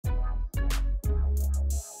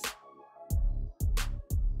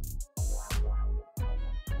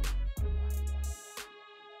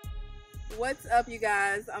What's up, you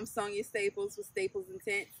guys? I'm Sonya Staples with Staples and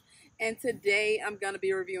Tents, and today I'm going to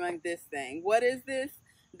be reviewing this thing. What is this?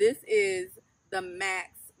 This is the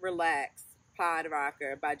MaxRelax Pod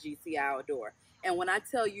Rocker by GCI Outdoor. And when I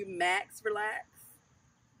tell you MaxRelax,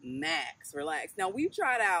 MaxRelax. Now, we've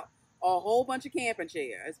tried out a whole bunch of camping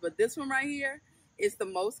chairs, but this one right here is the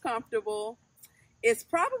most comfortable. It's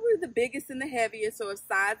probably the biggest and the heaviest, so if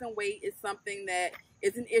size and weight is something that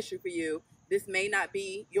is an issue for you, this may not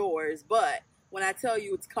be yours, but when I tell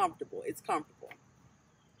you it's comfortable, it's comfortable.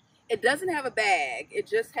 It doesn't have a bag. It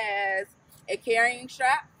just has a carrying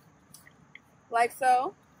strap, like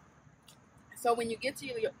so. So when you get to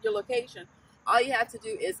your location, all you have to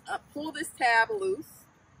do is pull this tab loose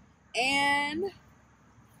and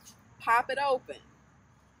pop it open.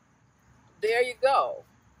 There you go.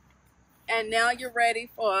 And now you're ready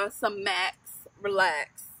for some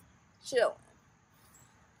MaxRelax chilling.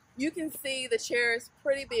 You can see the chair is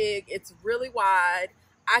pretty big. It's really wide.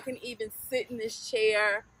 I can even sit in this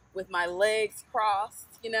chair with my legs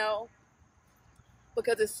crossed, you know,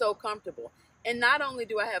 because it's so comfortable. And not only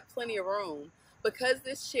do I have plenty of room, because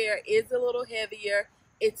this chair is a little heavier,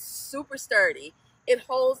 it's super sturdy. It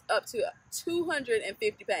holds up to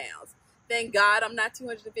 250 pounds. Thank God I'm not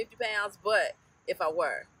 250 pounds, but if I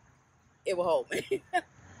were, it will hold me.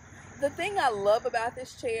 The thing I love about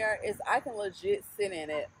this chair is I can legit sit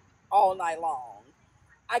in it all night long.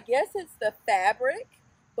 I guess it's the fabric,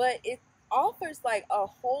 but it offers like a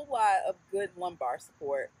whole lot of good lumbar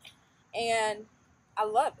support, and I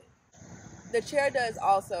love it. The chair does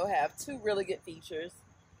also have two really good features: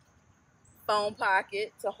 phone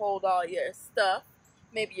pocket to hold all your stuff,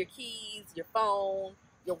 maybe your keys, your phone,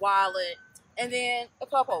 your wallet, and then a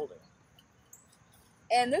cup holder.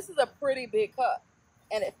 And this is a pretty big cup,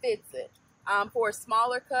 and it fits it. For a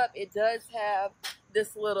smaller cup, it does have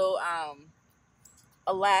this little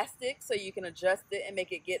elastic, so you can adjust it and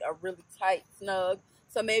make it get a really tight snug.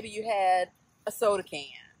 So maybe you had a soda can.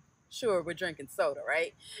 Sure, we're drinking soda,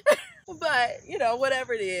 right? But, you know,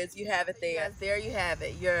 whatever it is, you have it there. Yes, there you have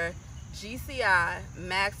it, your GCI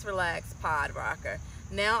MaxRelax Pod Rocker.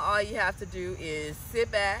 Now all you have to do is sit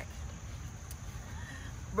back,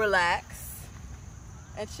 relax,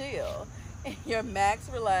 and chill in your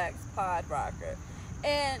MaxRelax Pod Rocker.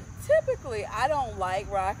 And typically I don't like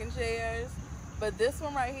rocking chairs, but this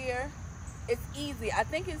one right here, it's easy. I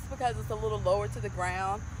think it's because it's a little lower to the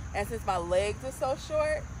ground, and since my legs are so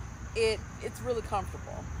short, it's really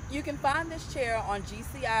comfortable. You can find this chair on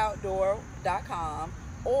GCIOutdoor.com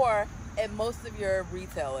or at most of your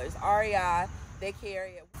retailers. REI, they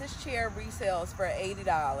carry it. This chair retails for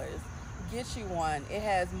 $80. Get you one. It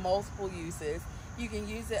has multiple uses. You can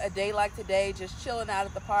use it a day like today, just chilling out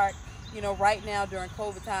at the park. You know, right now during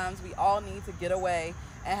COVID times, we all need to get away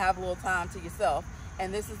and have a little time to yourself.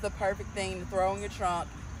 And this is the perfect thing to throw in your trunk,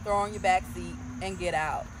 throw in your back seat, and get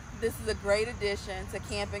out. This is a great addition to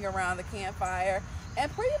camping around the campfire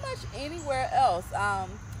and pretty much anywhere else.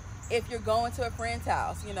 If you're going to a friend's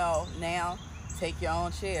house, you know, now take your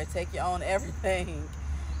own chair, take your own everything.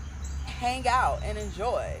 Hang out and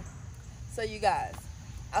enjoy. So you guys,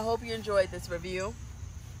 I hope you enjoyed this review.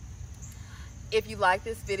 If you like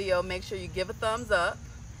this video, make sure you give a thumbs up,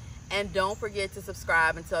 and don't forget to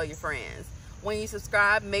subscribe and tell your friends. When you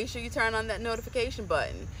subscribe, make sure you turn on that notification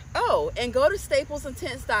button. Oh, and go to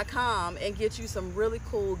staplesandtents.com and get you some really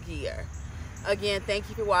cool gear. Again, thank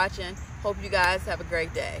you for watching. Hope you guys have a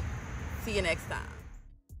great day. See you next time.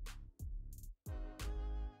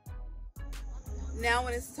 Now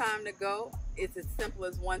when it's time to go, it's as simple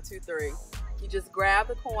as 1, 2, 3. You just grab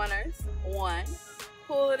the corners, 1,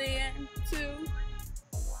 pull it in, 2,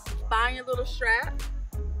 find your little strap,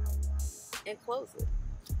 and close it,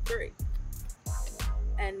 3.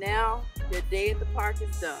 And now your day at the park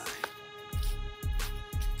is done.